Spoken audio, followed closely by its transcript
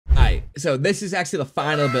So this is actually the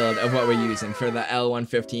final build of what we're using for the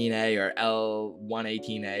L115A or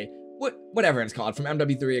L118A. Whatever it's called, from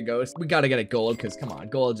MW3 a Ghost. We gotta get it gold, because come on,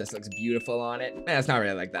 gold just looks beautiful on it. Man, it's not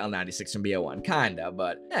really like the L96 from BO1, kinda,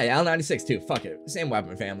 but yeah, L96 too, fuck it. Same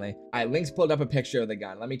weapon family. Alright, Link's pulled up a picture of the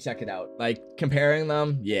gun. Let me check it out. Like, comparing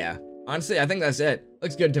them, yeah. Honestly, I think that's it.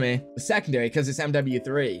 Looks good to me. The secondary, because it's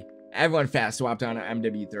MW3. Everyone fast swapped on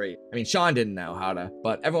MW3. I mean, Sean didn't know how to,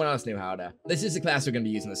 but everyone else knew how to. This is the class we're gonna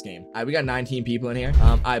be using this game. We got 19 people in here.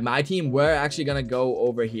 My team, we're actually gonna go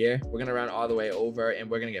over here. We're gonna run all the way over, and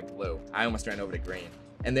we're gonna get blue. I almost ran over to green.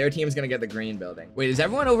 And their team's gonna get the green building. Wait, is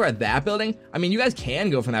everyone over at that building? I mean, you guys can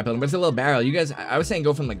go from that building, but it's a little barrel. You guys, I was saying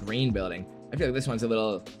go from the green building. I feel like this one's a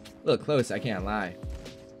little close, I can't lie.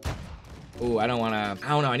 Ooh, I don't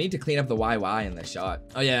know. I need to clean up the YY in this shot.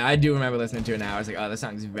 Oh yeah, I do remember listening to it now. I was like, oh, this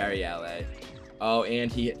song's very LA. Oh,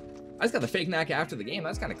 and I just got the fake knock after the game.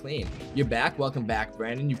 That's kind of clean. You're back. Welcome back,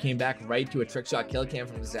 Brandon. You came back right to a trick shot kill cam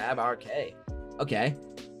from Zab RK. Okay.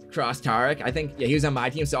 Cross Tarek. I think, yeah, he was on my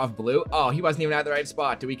team, so off blue. Oh, he wasn't even at the right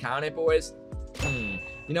spot. Do we count it, boys? You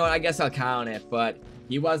know what? I guess I'll count it, but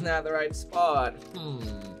he wasn't at the right spot.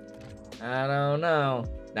 I don't know.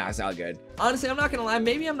 Nah, it's all good. Honestly, I'm not gonna lie,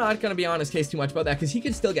 maybe I'm not gonna be on his case too much about that, because he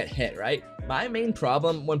could still get hit, right? My main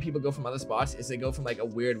problem when people go from other spots is they go from like a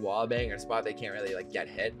weird wall bang or a spot they can't really like get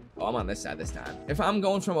hit. Oh, I'm on this side this time. If I'm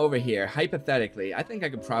going from over here, hypothetically, I think I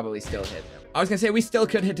could probably still hit him. I was gonna say we still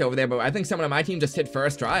could hit over there, but I think someone on my team just hit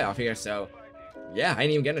first try off here, so yeah, I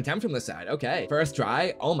didn't even get an attempt from this side. Okay, first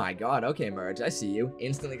try. Oh my god. Okay, Merge, I see you.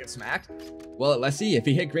 Instantly get smacked. Well, let's see. If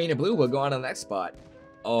he hit green or blue, we'll go on to the next spot.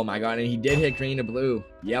 Oh my god, and he did hit green or blue.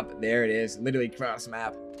 Yep, there it is. Literally cross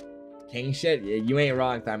map. King shit. Yeah, you ain't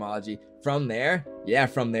wrong, Thymology. From there? Yeah,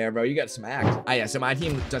 from there, bro. You got smacked. Ah, yeah, so my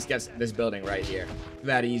team just gets this building right here.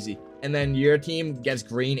 That easy. And then your team gets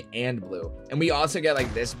green and blue. And we also get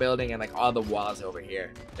like this building and like all the walls over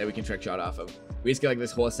here that we can trick shot off of. We just get like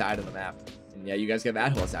this whole side of the map. And yeah, you guys get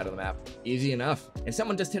that whole side of the map. Easy enough. And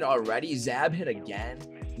someone just hit already. Zab hit again.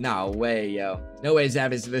 No way, yo. No way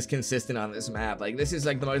Zab is this consistent on this map. Like, this is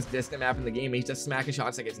like the most distant map in the game. He's just smacking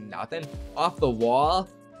shots like it's nothing. Off the wall.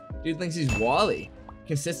 Dude thinks he's Wally.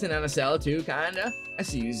 Consistent NSL too, kinda. I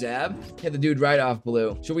see you, Zab. Hit the dude right off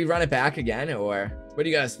blue. Should we run it back again, or what do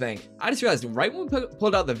you guys think? I just realized right when we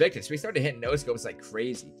pulled out the Victus, we started hitting no-scopes like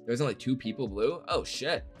crazy. There was only 2 people blue. Oh,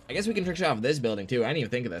 shit. I guess we can trick shot off this building too. I didn't even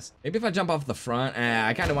think of this. Maybe if I jump off the front.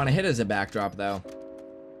 I kind of want to hit as a backdrop though.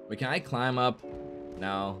 Wait, can I climb up?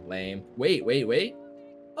 No, lame. Wait.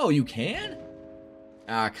 Oh, you can?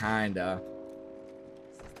 Kinda.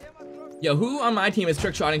 Yo, who on my team is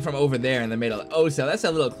trick shotting from over there in the middle? Oh, so that's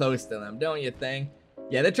a little close to them, don't you think?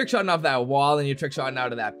 Yeah, they're trick shotting off that wall and you're trick shotting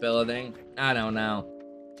out of that building. I don't know.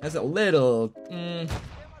 That's a little.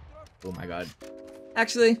 Oh my god.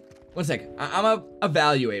 Actually, one sec. I'm gonna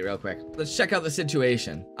evaluate real quick. Let's check out the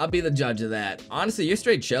situation. I'll be the judge of that. Honestly, you're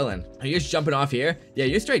straight chilling. Are you just jumping off here? Yeah,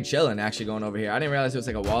 you're straight chilling actually going over here. I didn't realize it was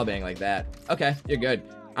like a wall bang like that. Okay, you're good.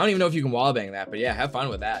 I don't even know if you can wall bang that, but yeah, have fun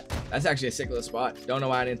with that. That's actually a sick little spot. Don't know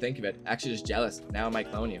why I didn't think of it. Actually just jealous. Now I might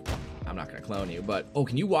clone you. I'm not gonna clone you, but oh,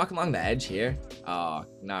 can you walk along the edge here? Oh,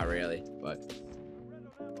 not really, but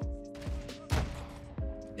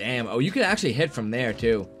damn. Oh, you could actually hit from there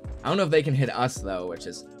too. I don't know if they can hit us though, which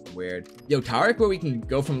is weird. Yo, Tarek, where we can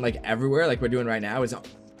go from like everywhere like we're doing right now is,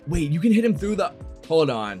 wait, you can hit him through the, hold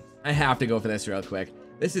on, I have to go for this real quick.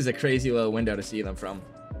 This is a crazy little window to see them from.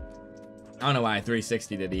 I don't know why I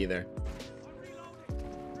 360'd it either.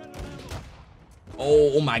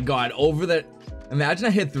 Oh my god, over the, imagine I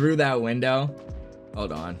hit through that window.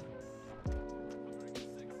 Hold on.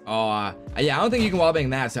 Oh, yeah, I don't think you can wallbang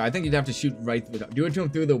that, so I think you'd have to shoot right through do it to him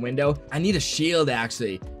through the window. I need a shield,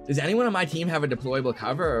 actually. Does anyone on my team have a deployable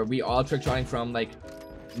cover, or are we all trick shotting from, like,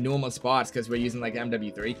 normal spots because we're using, like,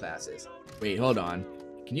 MW3 classes? Wait, hold on.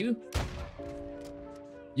 Can you...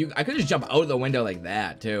 I could just jump out the window like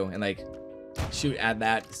that, too, and, like, shoot at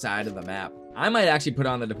that side of the map. I might actually put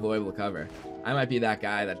on the deployable cover. I might be that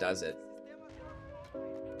guy that does it.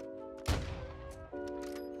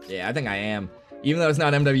 Yeah, I think I am. Even though it's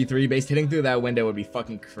not MW3 based, hitting through that window would be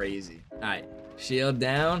fucking crazy. Alright, shield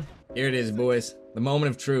down. Here it is, boys. The moment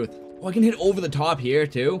of truth. Oh, I can hit over the top here,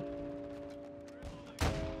 too.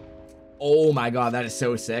 Oh my god, that is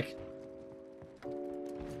so sick.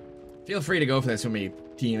 Feel free to go for this with me,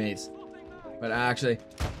 teammates. But actually...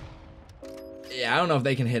 yeah, I don't know if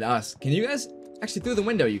they can hit us. Can you guys? Actually, through the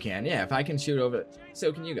window you can. Yeah, if I can shoot over it.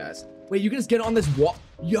 So can you guys. Wait, you can just get on this wall.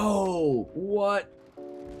 Yo, what?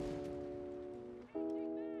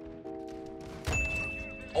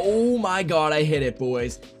 Oh my god, I hit it,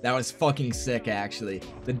 boys. That was fucking sick, actually.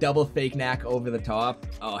 The double fake knack over the top.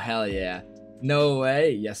 Oh, hell yeah. No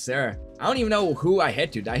way. Yes, sir. I don't even know who I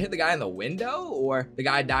hit to. Did I hit the guy in the window or the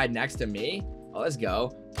guy died next to me? Oh, let's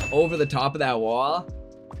go. Over the top of that wall.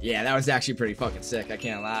 Yeah, that was actually pretty fucking sick. I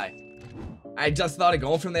can't lie. I just thought of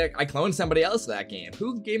going from there. I cloned somebody else that game.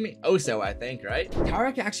 Who gave me? Oso, I think, right?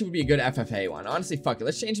 Tarek actually would be a good FFA one. Honestly, fuck it.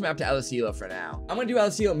 Let's change the map to El Asilo for now. I'm gonna do El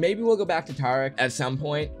Asilo. Maybe we'll go back to Tarek at some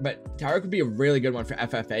point, but Tarek would be a really good one for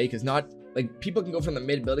FFA because not like people can go from the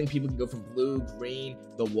mid building, people can go from blue, green,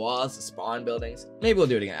 the walls, the spawn buildings. Maybe we'll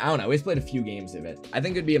do it again. I don't know. We've played a few games of it. I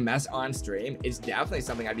think it'd be a mess on stream. It's definitely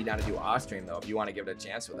something I'd be down to do off stream though, if you want to give it a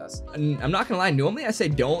chance with us. And I'm not gonna lie, normally I say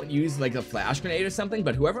don't use like a flash grenade or something,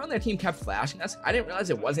 but whoever on their team kept flashing us, I didn't realize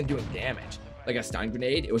it wasn't doing damage. Like a stun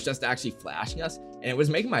grenade, it was just actually flashing us, and it was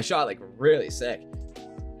making my shot like really sick.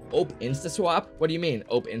 Ope insta swap? What do you mean,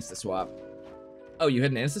 Ope insta swap? Oh, you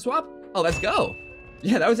hit an insta swap? Oh, let's go.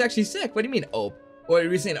 Yeah, that was actually sick. What do you mean, OP? Or are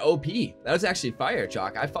you saying OP? That was actually fire,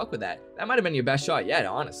 Chalk. I fuck with that. That might have been your best shot yet,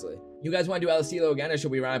 honestly. You guys want to do El Asilo again, or should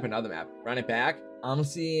we run up another map? Run it back? I'm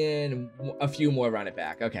seeing a few more run it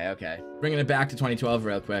back. Okay, okay. Bringing it back to 2012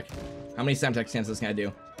 real quick. How many Semtex cancels can I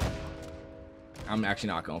do? I'm actually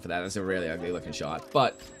not going for that. That's a really ugly looking shot.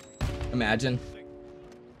 But, imagine.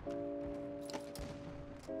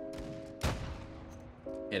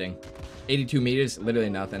 Hitting. 82 meters, literally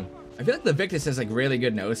nothing. I feel like the Victus has like really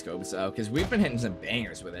good no scopes though, because we've been hitting some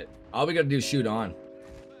bangers with it. All we gotta do is shoot on.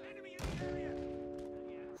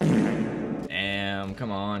 Damn,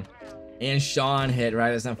 come on. And Sean hit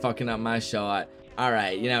right as I'm fucking up my shot. All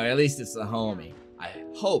right, you know, at least it's the homie. I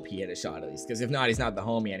hope he hit a shot at least, because if not, he's not the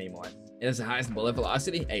homie anymore. It has the highest bullet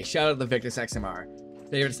velocity. Hey, shout out to the Victus XMR.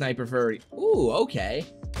 Favorite sniper for, ooh, okay.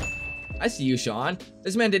 I see you, Sean.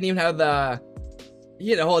 This man didn't even have the, he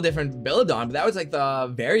had a whole different build on, but that was like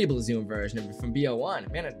the variable zoom version of it from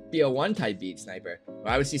BO1. Man, a BO1 type beat sniper.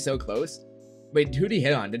 Why was he so close? Wait, who did he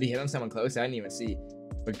hit on? Did he hit on someone close? I didn't even see.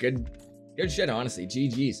 But good shit, honestly.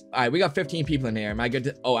 GG's. All right, we got 15 people in here. Am I good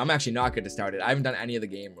to, oh, I'm actually not good to start it. I haven't done any of the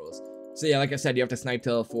game rules. So yeah, like I said, you have to snipe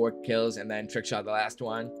till 4 kills and then trick shot the last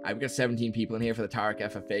one. I've got 17 people in here for the Tarek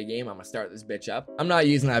FFA game. I'm gonna start this bitch up. I'm not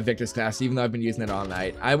using that Victor's class, even though I've been using it all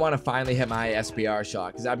night. I want to finally hit my SPR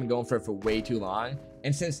shot because I've been going for it for way too long.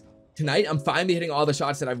 And since tonight, I'm finally hitting all the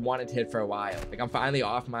shots that I've wanted to hit for a while. Like, I'm finally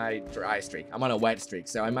off my dry streak. I'm on a wet streak,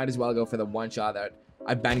 so I might as well go for the one shot that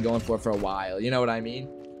I've been going for a while. You know what I mean?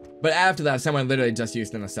 But after that, someone literally just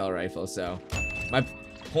used an assault rifle, so my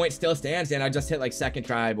point still stands, and I just hit like second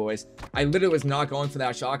try, boys. I literally was not going for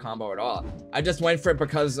that shot combo at all. I just went for it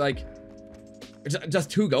because, like, just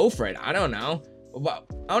to go for it. I don't know. Well,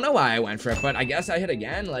 I don't know why I went for it, but I guess I hit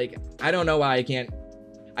again. Like, I don't know why I can't.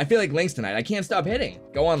 I feel like Lynx tonight. I can't stop hitting.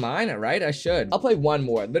 Go online, right? I should. I'll play one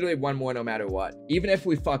more. Literally one more no matter what. Even if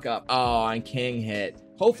we fuck up. Oh, and King hit.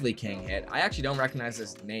 Hopefully King hit. I actually don't recognize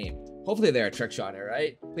this name. Hopefully they're a trick shotter,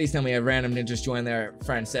 right? Please tell me a random ninjas joined their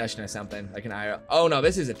friend session or something. Like an IRL. Oh, no,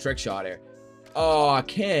 this is a trick shotter. Oh,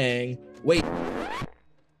 King. Wait.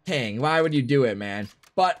 King, why would you do it, man?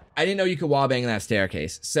 But I didn't know you could wallbang that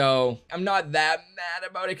staircase. So I'm not that mad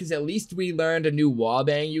about it because at least we learned a new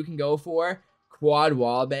wallbang you can go for. Quad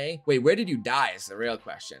wallbang. Wait, where did you die is the real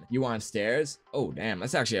question. You on stairs? Oh, damn.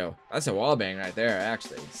 That's actually that's a wallbang right there,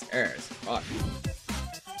 actually. Stairs. Fuck.